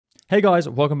Hey guys,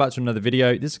 welcome back to another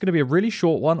video. This is going to be a really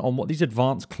short one on what these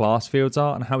advanced class fields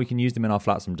are and how we can use them in our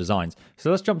Flatsome designs. So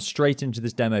let's jump straight into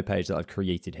this demo page that I've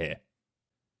created here.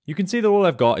 You can see that all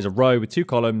I've got is a row with two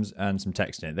columns and some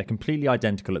text in it. They're completely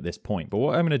identical at this point. But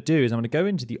what I'm going to do is I'm going to go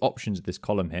into the options of this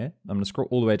column here. I'm going to scroll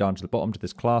all the way down to the bottom to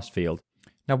this class field.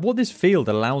 Now what this field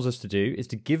allows us to do is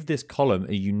to give this column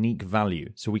a unique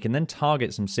value. So we can then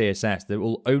target some CSS that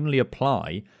will only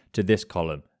apply to this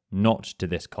column, not to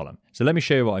this column. So let me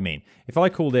show you what I mean. If I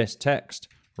call this text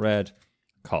red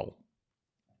col.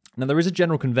 Now there is a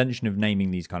general convention of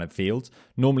naming these kind of fields.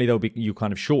 Normally they'll be, you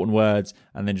kind of shorten words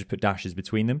and then just put dashes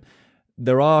between them.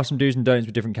 There are some do's and don'ts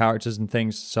with different characters and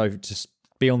things. So to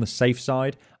be on the safe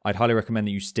side, I'd highly recommend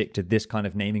that you stick to this kind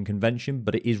of naming convention,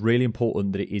 but it is really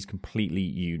important that it is completely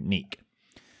unique.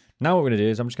 Now what we're going to do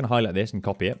is I'm just going to highlight this and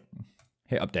copy it,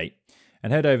 hit update,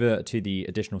 and head over to the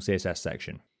additional CSS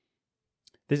section.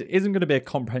 This isn't going to be a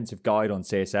comprehensive guide on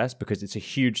CSS because it's a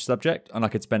huge subject and I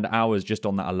could spend hours just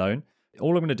on that alone.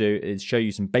 All I'm going to do is show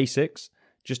you some basics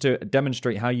just to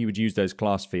demonstrate how you would use those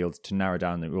class fields to narrow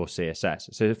down your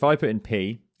CSS. So if I put in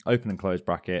P, open and close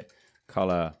bracket,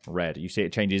 color red, you see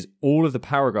it changes all of the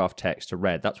paragraph text to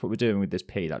red. That's what we're doing with this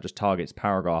P. That just targets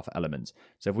paragraph elements.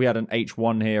 So if we had an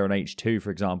H1 here, an H2,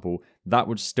 for example, that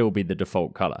would still be the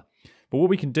default color. But what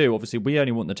we can do, obviously, we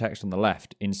only want the text on the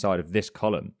left inside of this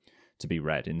column to be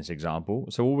red in this example.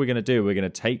 So all we're going to do, we're going to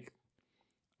take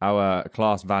our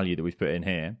class value that we've put in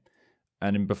here,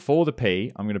 and then before the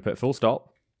P, I'm going to put full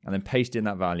stop, and then paste in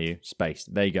that value, space.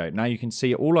 There you go. Now you can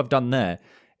see all I've done there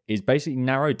is basically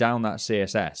narrow down that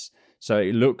CSS. So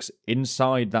it looks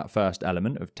inside that first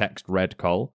element of text red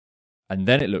col, and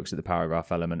then it looks at the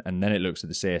paragraph element, and then it looks at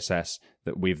the CSS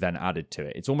that we've then added to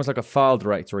it. It's almost like a file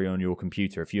directory on your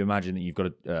computer. If you imagine that you've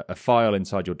got a file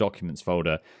inside your documents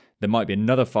folder, there might be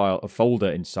another file, a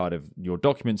folder inside of your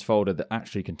documents folder that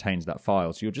actually contains that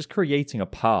file. So you're just creating a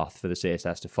path for the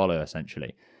CSS to follow,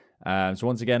 essentially. So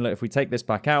once again, look, if we take this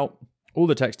back out, all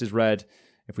the text is red.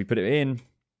 If we put it in,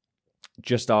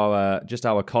 just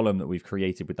our column that we've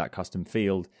created with that custom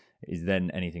field is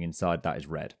then anything inside that is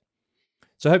red.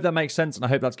 So I hope that makes sense, and I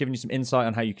hope that's given you some insight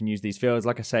on how you can use these fields.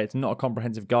 Like I say, it's not a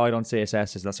comprehensive guide on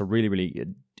CSS, as that's a really, really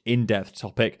in-depth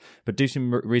topic, but do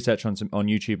some research on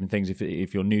YouTube and things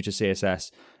if you're new to CSS,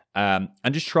 and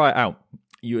just try it out.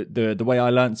 The way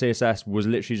I learned CSS was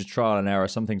literally just trial and error.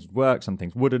 Some things would work, some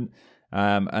things wouldn't,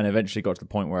 and eventually got to the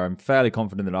point where I'm fairly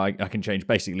confident that I can change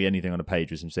basically anything on a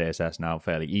page with some CSS now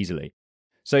fairly easily.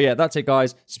 So yeah, that's it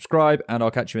guys. Subscribe, and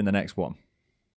I'll catch you in the next one.